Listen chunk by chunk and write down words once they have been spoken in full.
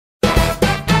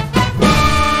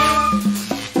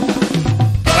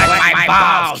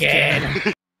balls,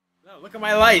 kid. No, look at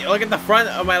my light. Look at the front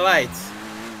of my lights.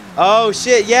 Oh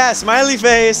shit! Yeah, smiley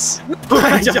face.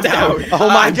 I jumped out. Oh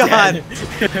my god.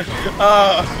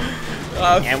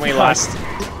 And we lost.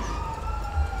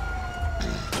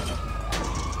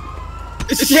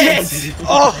 Shit!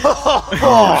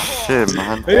 Oh shit,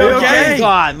 man. Are you okay?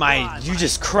 God, you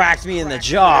just cracked me in the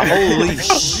jaw. Holy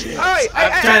shit!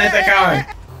 I'm trying to hit the car.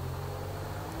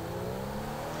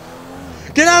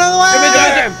 Get out of the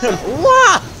way!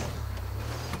 What?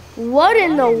 What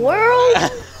in the world?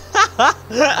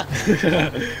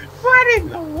 What in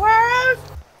the world?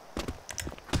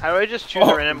 How do I just choose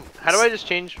a random? How do I just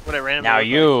change what I randomly? Now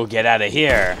you get out of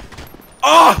here.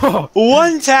 Oh!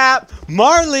 One tap,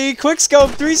 Marley, quickscope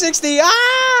 360.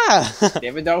 Ah!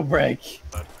 David, don't break.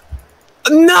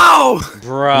 No!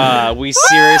 Bruh, we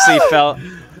seriously felt.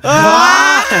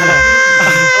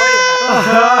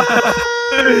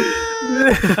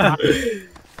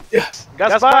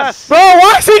 Gus bus. Bro,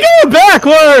 why is he going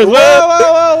backwards?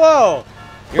 Whoa!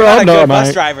 You're Bro, not a no, good bus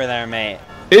mate. driver there, mate.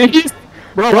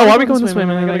 Bro, why are we going this way,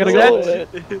 man? I gotta go.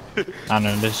 I don't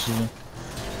know, this is...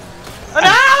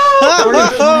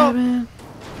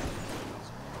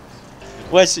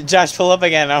 Watch Josh pull up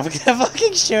again. I'm gonna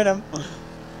fucking shoot him.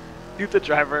 Shoot the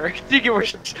driver. Tegan,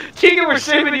 we're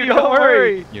saving you. Don't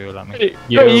worry. You let me. Hey,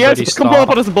 you guys come pull up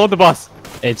on us and blow the bus.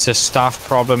 It's a staff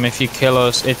problem if you kill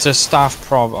us. It's a staff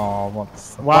problem. Oh, what the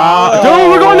fuck? Wow. Dude,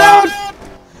 we're going down!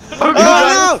 Oh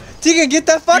no! Tegan, get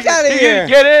the fuck out of here!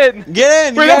 Get in! Get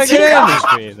in! You gotta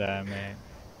get in! There, man.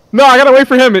 No, I gotta wait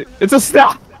for him. It's a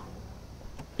stop.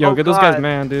 Yo, Oh, get those guys, God.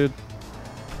 man, dude.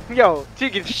 Yo,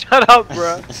 Tegan, shut up,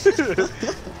 bro.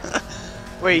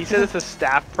 Wait, he said it's a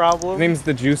staff problem? His name's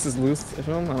The Juice is Loose. I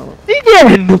don't know.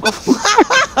 Tegan!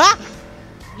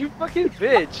 You fucking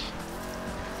bitch.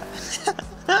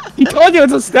 He told you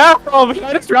it's a staff problem.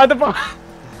 I just tried the bus.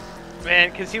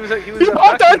 Man, cause he was He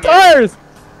popped our tires!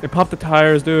 They popped the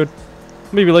tires, dude.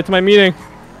 I'm gonna be late to my meeting.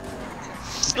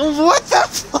 What the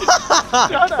fuck?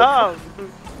 Shut up!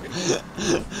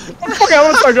 Fuck, I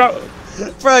wanna start driving.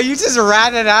 Bro, you just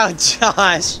ratted out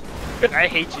Josh. I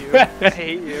hate you. I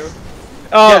hate you.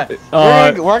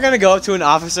 We're gonna go up to an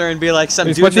officer and be like,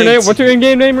 Reese, what's your name? What's your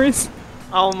in-game name, Reese?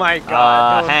 Oh my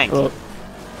god. Hank.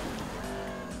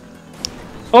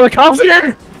 Oh, the cops are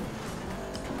here!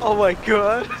 Oh my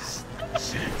god.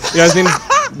 You guys name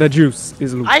The Juice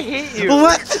is Loose. I hate you.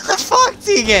 What the fuck,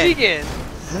 Tegan? Tegan.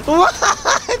 What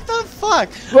the fuck?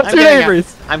 What's your name,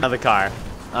 Reese? I'm out of the car.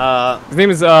 His name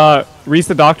is Reese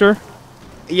the Doctor.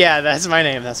 Yeah, that's my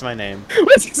name. That's my name.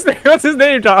 What's his name? What's his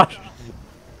name, Josh?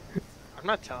 I'm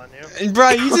not telling you. And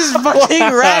bro, you just fucking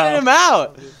ratted him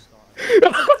out.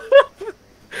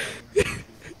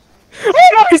 Oh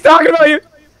no, he's talking about you.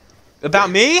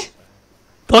 About me?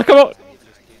 Talk about.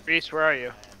 Reese, where are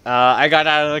you? I got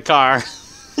out of the car.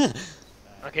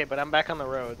 Okay, but I'm back on the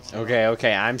road. So.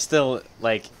 Okay. I'm still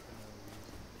like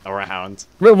around.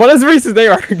 Wait, what is Reese's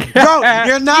name? Bro,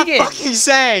 you're not Tegan. fucking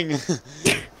saying.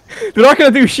 They're not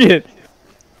gonna do shit.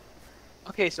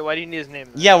 Okay, so why do you need his name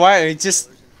then? Yeah, why?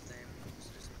 Just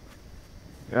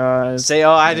say,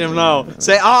 oh, I don't know.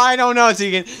 Say, oh, I don't know,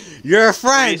 Tegan. You're a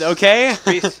friend, Reese, okay?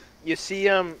 Reese, you see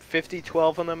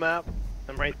 5012 on the map?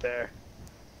 I'm right there.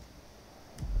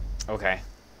 Okay.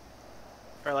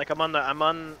 Or like I'm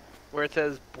on where it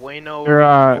says Bueno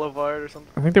They're, Boulevard or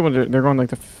something. I think they're going like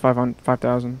to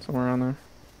 5,000 somewhere around there.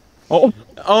 Oh!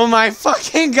 Oh my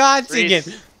fucking god, Tegan.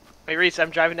 Reese, wait, Reese, I'm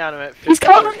driving down him at 50. He's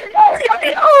coming! He's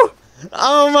coming! Oh!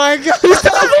 Oh my god. He's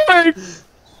coming!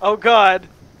 Oh god.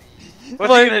 What's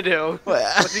What? he gonna do?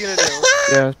 What's he gonna do?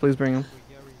 Yes, please bring him.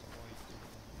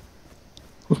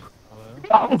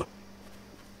 Oh.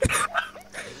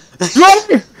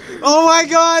 Oh my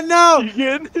god, no!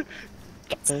 Again?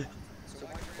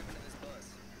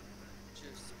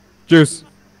 Juice.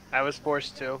 I was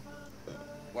forced to.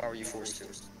 Why were you forced to?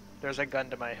 There's a gun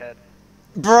to my head.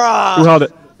 Who Bruh! held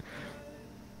it?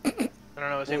 I don't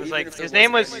know. His name was even like if there his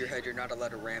name a gun was. to your head, you're not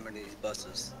allowed to ram into these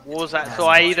buses. What was that? So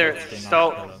I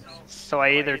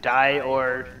either die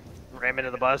or ram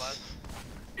into the bus.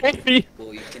 Maybe.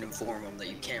 Well, you can inform them that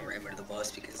you can't ram into the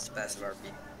bus because it's passive RP.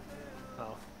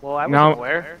 Oh. Well, I wasn't Now,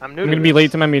 aware. I'm new I'm to gonna be this.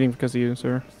 late to my meeting because of you,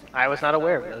 sir. I was not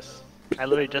aware of this. I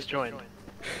literally just joined.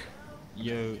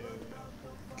 Yo,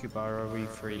 Kubar, are we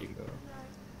free to go?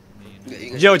 Yeah, you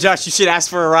guys- Yo, Josh, you should ask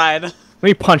for a ride. Let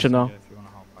me punch him though. If you wanna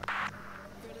hop back.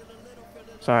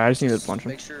 Sorry, I just needed to punch him.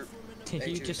 Make sure. Did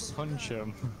you just punch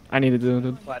him? I needed to do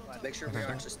it. What? Make sure we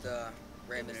aren't just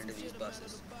ramming into these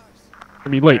buses.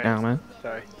 I'll be late Alright. now, man.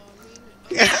 Sorry.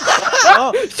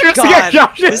 Oh, Shoot us God. again,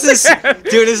 Josh! This is,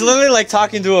 dude, it's literally like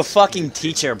talking to a fucking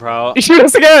teacher, bro. Shoot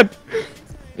us again!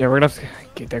 Yeah, we're gonna have to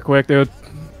get there quick, dude.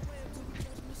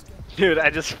 Dude, I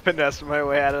just finessed my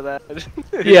way out of that.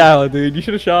 Yeah, dude, you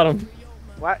should have shot him.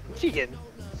 What? Tegan.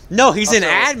 No, he's an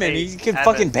Also, admin. hey, He can admin.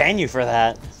 fucking ban you for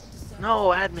that. No,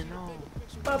 admin, no.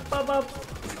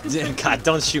 God,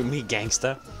 don't shoot me,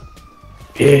 gangsta.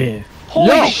 Yeah.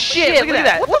 Holy shit, look at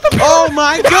that. What the Oh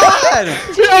my god!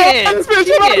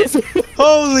 Tegan!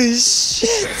 Holy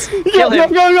shit! Kill him.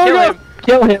 Kill him.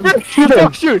 Kill him. Shoot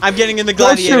him. Shoot. I'm getting in the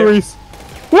Don't shoot, gladiator. Reese.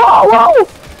 Wow, wow.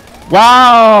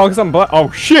 Wow, cause I'm oh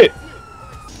shit.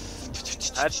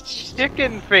 A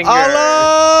chicken finger.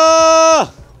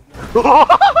 Allah!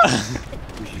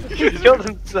 He killed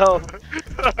himself.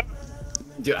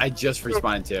 Dude, I just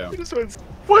respawned too.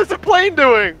 What is the plane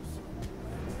doing?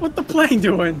 What the plane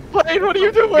doing? Plane, what are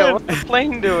you doing? Yo, what's the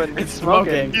plane doing? It's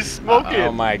smoking. He's smoking.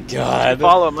 Oh my god.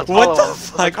 Follow him. Let's What follow the him.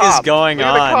 fuck The cop. is going Look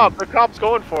at on? the cop. The cop's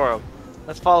going for him.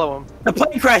 Let's follow him. The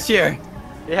plane crashed here.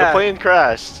 Yeah. The plane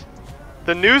crashed.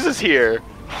 The news is here.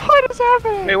 What is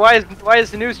happening? Wait, why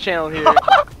is the news channel here?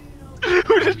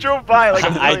 Who just drove by like a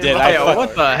I million did. miles?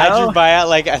 What the I hell? drove by at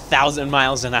like 1,000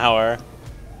 miles an hour.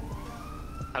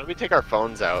 How do we take our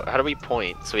phones out? How do we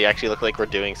point so we actually look like we're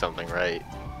doing something right?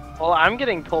 Well, I'm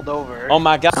getting pulled over. Oh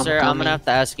my god. Sir, I'm gonna have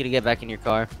to ask you to get back in your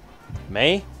car.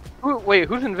 Me? Wait,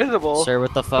 who's invisible? Sir,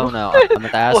 with the phone out, I'm gonna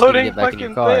ask you to Floating get back in your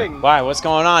fucking car. thing. Why? What's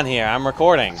going on here? I'm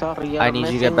recording. I need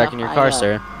you to get back in your car,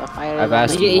 sir. I've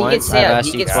asked He you can once, stay I've out,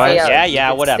 asked he you can twice. stay out. Yeah, He yeah,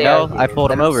 can whatever. stay out. No, I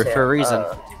pulled him over for a reason.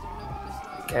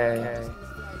 Okay.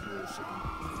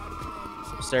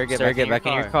 Sir, get back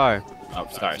in your car. Oh,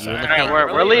 sorry, You in sorry. the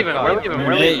Alright, we're leaving. We're leaving.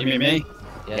 We're You leaving. mean me?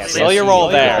 Yes, slow your roll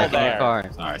there. Back in your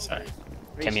car. Sorry, sorry.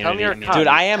 Tell me you're a cop. Dude,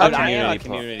 I am a Tell me you're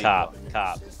community cop.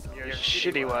 You're a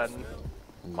shitty one.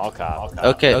 Mall cop.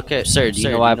 Okay, sir, do you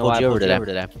know why I pulled you over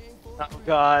today? Oh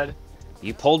god.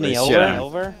 You pulled me Shit.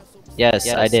 over? Yes,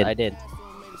 I did.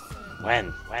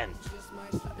 When?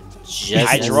 Just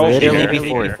I drove literally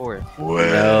here. before.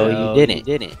 No, you didn't.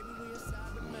 Yeah,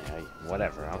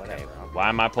 whatever. Okay. Why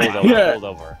am I pulled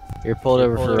over? You're pulled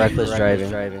over for reckless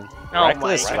driving. Oh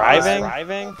Reckless my driving?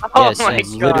 Oh Yes, my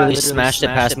you god. literally smashed it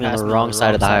past me on the wrong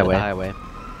side of the highway. I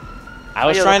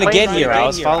was yeah, the trying to plane get right here. there. I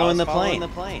was following the plane.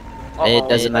 It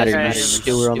doesn't matter. Okay. You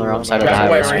still were on the wrong side of the Drive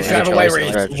away, highway. Reese. so you Drive away, chose to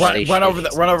Reese. drive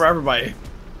to Run over everybody.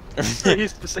 He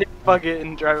used to say fuck it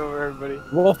and drive over everybody.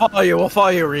 We'll follow you. We'll follow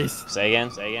you, Reese. Say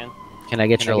again. Can I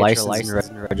get your license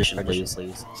and registration,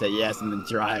 please? Say yes and then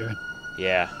drive.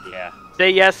 Yeah.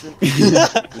 Say yes. And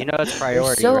You know it's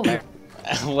priority, So- right?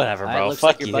 Whatever, It bro. looks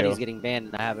Fuck like your buddy's you. getting banned,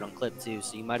 and I have it on clip too.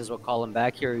 So you might as well call him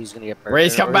back here, or he's gonna get.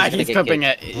 Reese, come back. He's clipping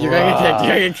it. You're gonna get kicked.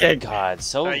 You're gonna get kicked. God,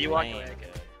 so Alright, you walk lame. away.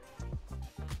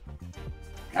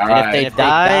 And if they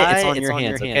die, it's on your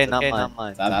hands, okay? Not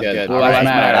mine. Sounds good. Blue Lives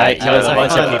Matter. I killed a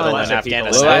bunch of Blue people in Lives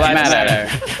Afghanistan. Matter.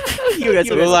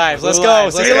 Blue lives. Let's go.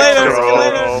 See you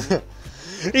later.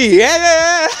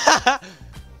 Yeah.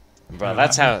 Bro,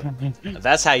 that's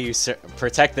how you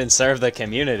protect and serve the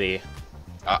community.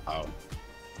 Uh-oh.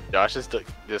 Josh's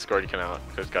Discord account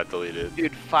just got deleted.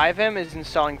 Dude, 5M is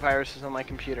installing viruses on my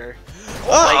computer.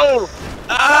 Oh!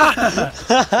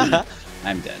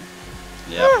 I'm dead.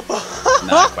 Yep.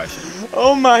 Not a question.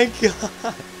 Oh my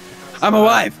god. I'm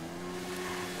alive.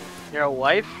 You're a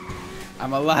wife?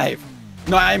 I'm alive.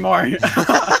 No, I'm more.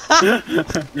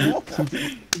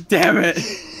 Damn it.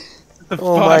 The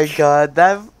Oh fuck? my god,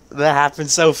 that happened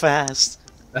so fast.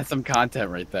 That's some content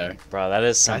right there. Bro, that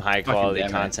is some God high fucking quality damn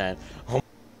it. content.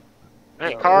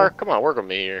 Hey, car, come on, work with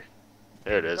me here.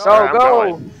 There it is. Go, Alright, I'm go!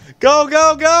 going. Go,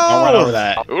 go, go! Don't run over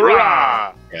that.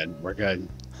 Hoorah! Good. We're good.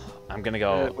 I'm gonna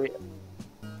go. Wait,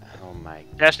 Oh my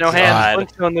Dash, no God. hands.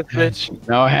 Punch you on this bitch.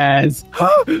 No hands.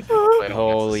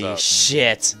 Holy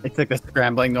shit. It's like the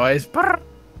scrambling noise.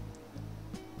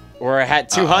 We're at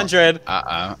 200.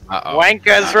 Uh-oh.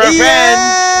 Wanker's revenge!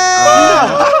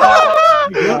 Yeah!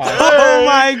 Oh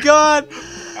my god!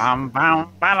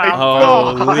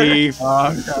 Holy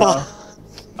fuck.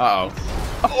 Uh-oh.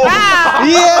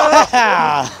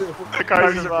 Yeah! The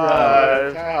car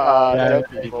survived. Ah, dead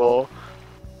people.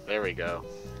 There we go.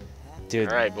 Dude,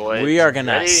 Alright, boys. we are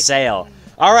gonna Ready? sail.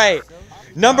 Alright,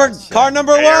 car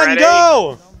number Are you 1, ready?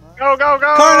 go! Go, go,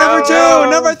 go! Car number 2, go!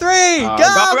 number 3,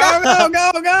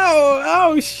 Go!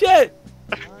 Oh, shit!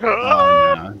 Oh, no.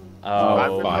 I'm Oh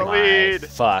in the my lead.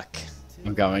 fuck.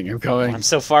 I'm going. I'm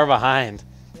so far behind.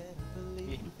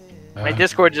 My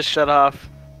Discord just shut off.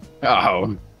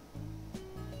 Uh-oh.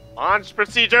 Launch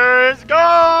procedures, go!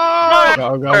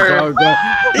 Go.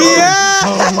 Yeah!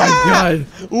 Oh my god.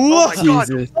 Oh my god!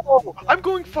 Jesus. Oh, I'm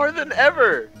going farther than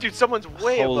ever! Dude, someone's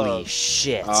way Holy above.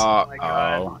 shit. my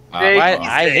God. Big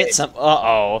I hit some.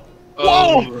 Uh-oh.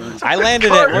 Whoa! I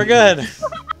landed it. We're good.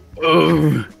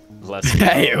 Ooh. Let's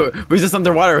Hey, who's just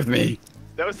underwater with me?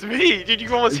 That was me. Dude,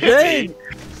 you almost hit me.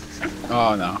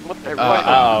 Oh no. What the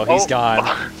oh, he's Oh.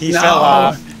 gone. He No. fell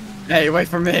off. Hey, wait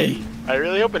for me. I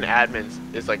really hope an admin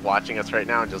is like watching us right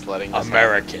now and just letting us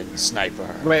American sniper.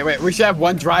 Wait, we should have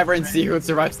one driver and see who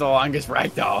survives the longest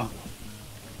ragdoll.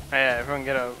 Yeah, everyone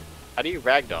get out. How do you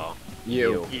ragdoll?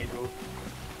 You.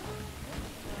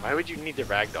 Why would you need to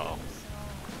ragdoll?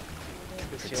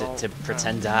 To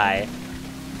pretend to die.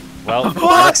 Well,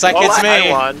 looks like it's I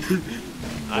me. won.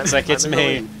 Looks like it's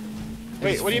me.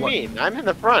 Wait, what do you mean? I'm in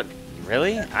the front.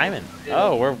 Really? I'm in.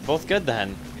 Oh, we're both good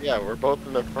then. Yeah, we're both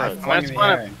in the front.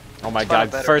 Oh my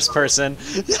god, first person.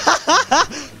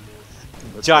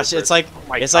 Josh, it's like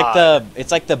my it's God.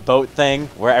 like the boat thing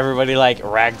where everybody like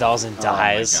ragdolls and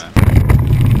dies.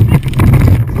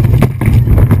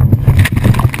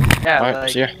 Yeah, Alright, like,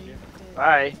 see ya.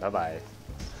 bye. Bye bye.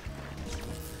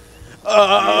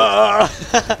 I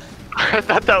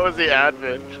thought that was the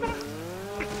admin.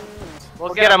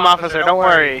 We'll get him, officer. Don't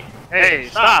worry. Hey,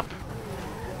 stop.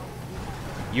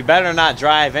 You better not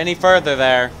drive any further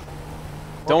there.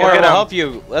 Don't We'll worry, get we'll him. help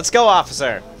you. Let's go,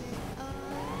 officer.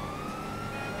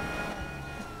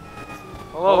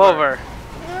 Pull over.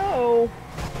 No.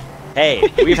 Hey,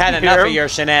 we've had enough Hear of him? your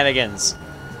shenanigans.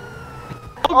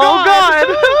 Oh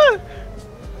God!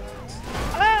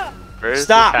 Where is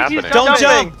Stop! this happening? Don't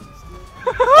jumping. jump!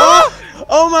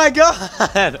 Oh my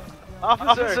god!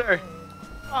 Officer.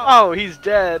 Oh, he's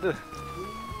dead.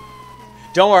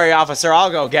 Don't worry, officer. I'll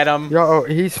go get him. Yo,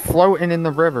 he's floating in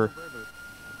the river.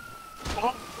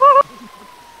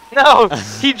 No,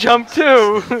 he jumped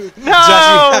too. No.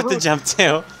 Josh, you have to jump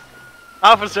too.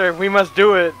 Officer, we must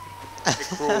do it.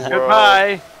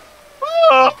 Goodbye.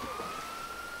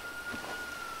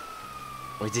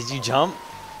 Wait, did you jump?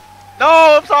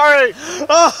 No, I'm sorry.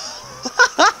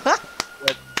 Oh!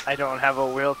 I don't have a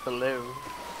will to live.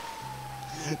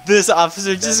 This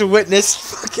officer just witnessed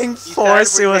fucking You 4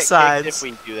 said we'd get suicides. kicked if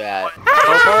we do that.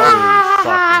 Holy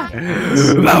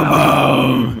fucking.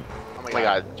 Oh my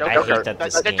god. I hate that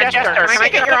this game. Jester, can I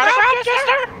get your autograph,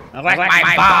 Jester? I like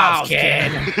my balls,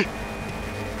 kid.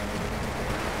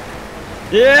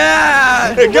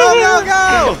 Yeah! Go, go,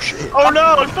 go! Oh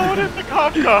no, someone hit the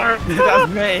cop car. That's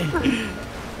me.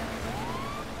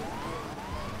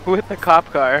 Who hit the cop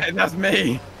car? That's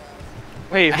me.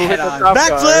 Wait, who hit the Head on. cop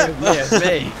car? Backflip! Yeah, it's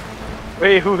me.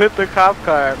 Wait, who hit the cop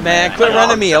car? Man, quit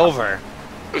running me over.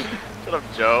 Shut up,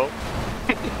 Joe.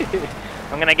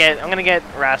 I'm gonna get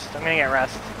rest.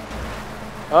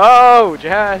 Oh,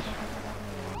 Josh.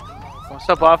 What's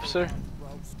up, officer?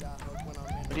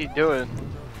 What are you doing?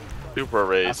 Super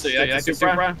race. So you like the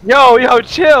Supra? Yo,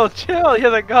 chill. He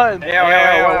has a gun.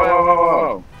 Hey,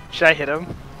 whoa. Should I hit him?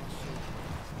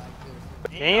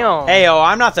 Damn. Hey, oh,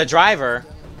 I'm not the driver.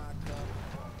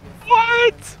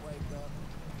 What?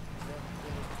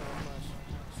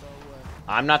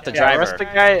 I'm not the Yeah, driver.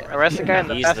 Arrest the guy in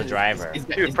the He's the passenger. driver.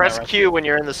 Dude, press Q when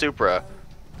you're in the Supra.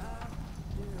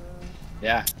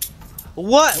 Yeah.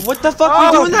 What? What the fuck are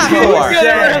you doing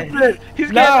that for? He's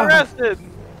getting arrested.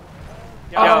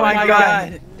 Oh my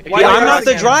god. Yeah, I'm not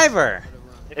the driver.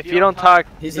 If you don't talk,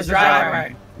 He's the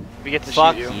driver. we get to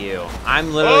Fuck shoot you. you.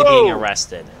 I'm literally being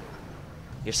arrested.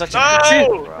 You're such a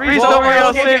No! Reese, don't worry,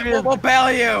 I'll save you. We'll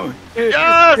bail you.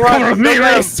 Yes! Come with me,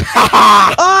 Reese.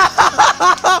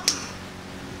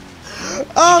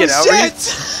 Oh Get out, shit!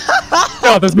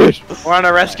 Oh, this bitch. We're on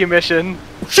a rescue mission.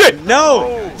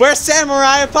 No! We're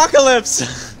Samurai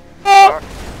Apocalypse! I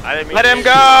didn't mean Let to him hit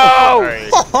go! you.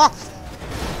 Sorry.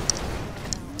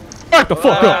 Back the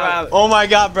fuck up. Oh my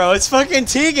god, bro, it's fucking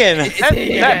Tegan!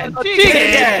 Tegan.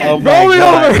 Oh my Roll me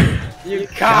god. over. You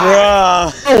cock.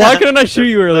 Bruh. Oh, why couldn't I shoot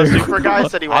you The earlier? super guy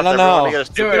said he wants don't everyone know. to get a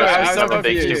super Dude, race. I'm so It's a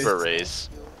big confused. super race.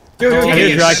 Dude, I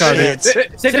need a drag car, dude.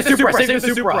 Save the Supra, save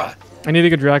the Supra. I need to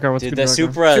get drag car. What's Dude, good the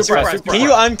drag car? Supra. Supra. Can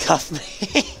you uncuff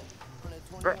me?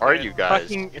 Where are you guys?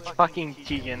 It's fucking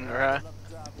Tegan, bruh.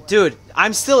 Dude,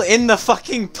 I'm still in the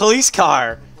fucking police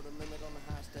car.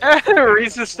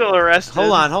 Reese is still arrested.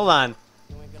 Hold on.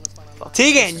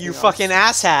 Tegan, you fucking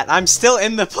asshat. I'm still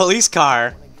in the police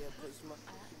car.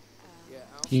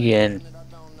 Ian.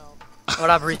 What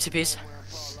up, Reese piece?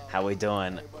 How we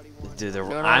doing? Dude,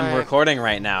 I'm recording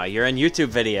right now. You're in YouTube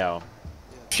video.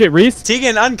 Shit, Reese.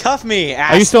 Tegan, uncuff me,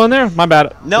 ass. Are you still in there? My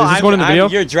bad. No, Is this I'm, going in the video?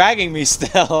 you're dragging me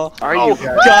still. Are oh, you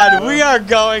guys? God, we are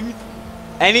going.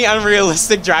 Any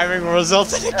unrealistic driving will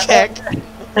result in a kick.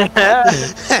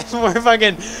 We're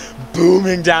fucking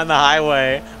booming down the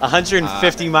highway,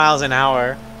 150 miles an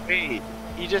hour. Wait,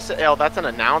 you just said, oh, that's an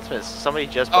announcement. Somebody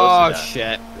just Oh posted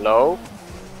that. shit. Hello?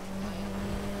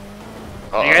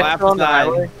 You guys still on the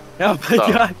highway? Oh my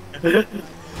god.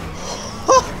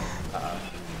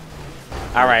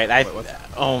 All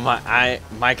right,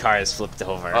 my car is flipped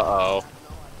over. Uh-oh.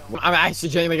 I'm actually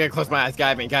genuinely gonna close my eyes.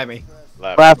 Guide me, guide me.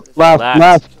 Left.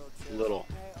 Little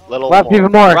Left more.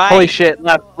 even more. Right. Holy shit.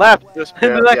 Left. Just Into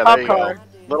barely, that cop there you car. go.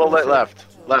 Little bit left.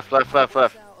 Left.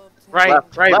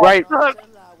 Right.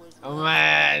 Oh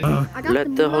man. I got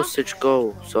Let the hostage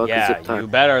go so I can zip Yeah, tie. you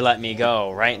better let me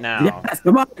go right now. Yes,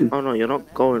 come on. Oh no, you're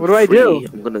not going. What do I free. do?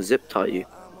 I'm gonna zip tie you.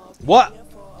 What?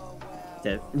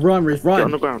 Run, Reese, Get on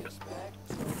run. the ground.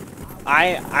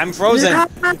 I'm frozen.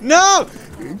 No!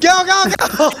 Go!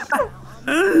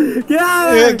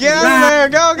 Yeah. Get out of there!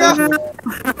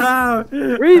 Go!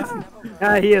 Reese!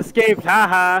 He escaped.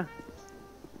 Haha.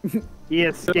 He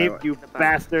escaped, you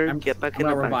bastard. Get back I'm in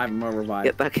the gonna back. revive. I'm gonna revive.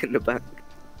 Get back in the back.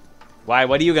 Why?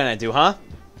 What are you gonna do, huh?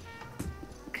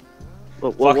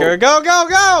 Whoa, Fucker, go!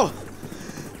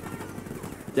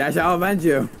 Yeah, I'll avenge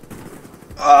you.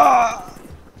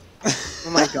 Oh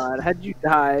my god, how'd you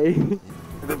die?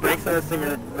 The brakes are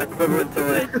equivalent to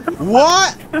like.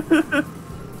 What?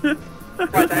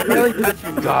 I really touch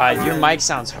you. God, your mic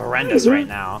sounds horrendous right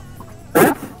now.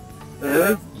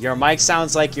 Your mic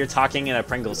sounds like you're talking in a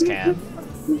Pringles can.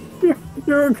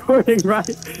 You're recording, right?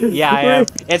 Yeah, I am.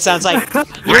 It sounds like.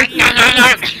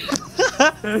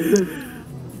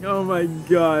 Oh my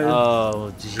god.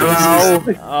 Oh, Jesus.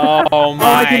 Oh my.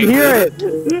 I can hear it.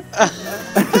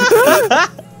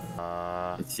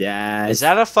 Yes. Is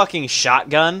that a fucking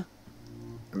shotgun?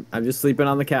 I'm just sleeping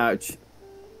on the couch.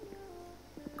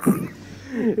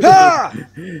 Ah!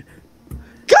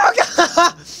 Go!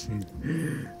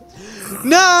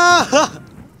 No!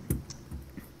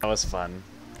 That was fun.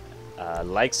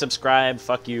 Like, subscribe,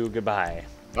 fuck you, goodbye.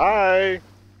 Bye.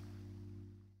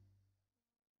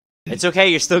 It's okay,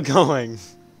 you're still going.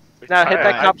 Now hit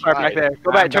that cop car back there.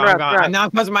 Go back, turn around. Now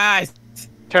I'm closing my eyes.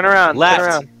 Turn around. Left. Turn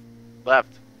around. Left.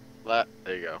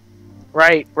 There you go.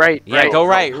 Right. Yeah, go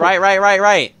right.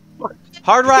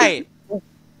 Hard right. Oh,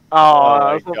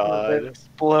 my God. God.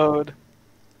 Explode.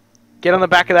 Get on the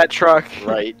back of that truck.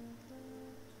 Right.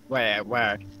 Where?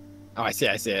 Oh, I see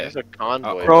it. There's a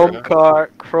convoy. Chrome bro.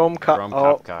 car. Chrome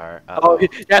cop car. Oh,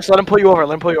 yes, let him pull you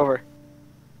over.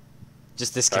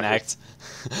 Just disconnect.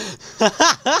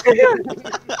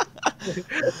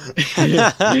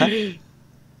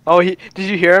 Oh, did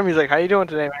you hear him? He's like, how you doing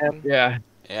today, man? Yeah.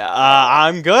 Yeah,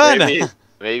 I'm good.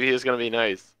 Maybe he was gonna be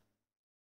nice.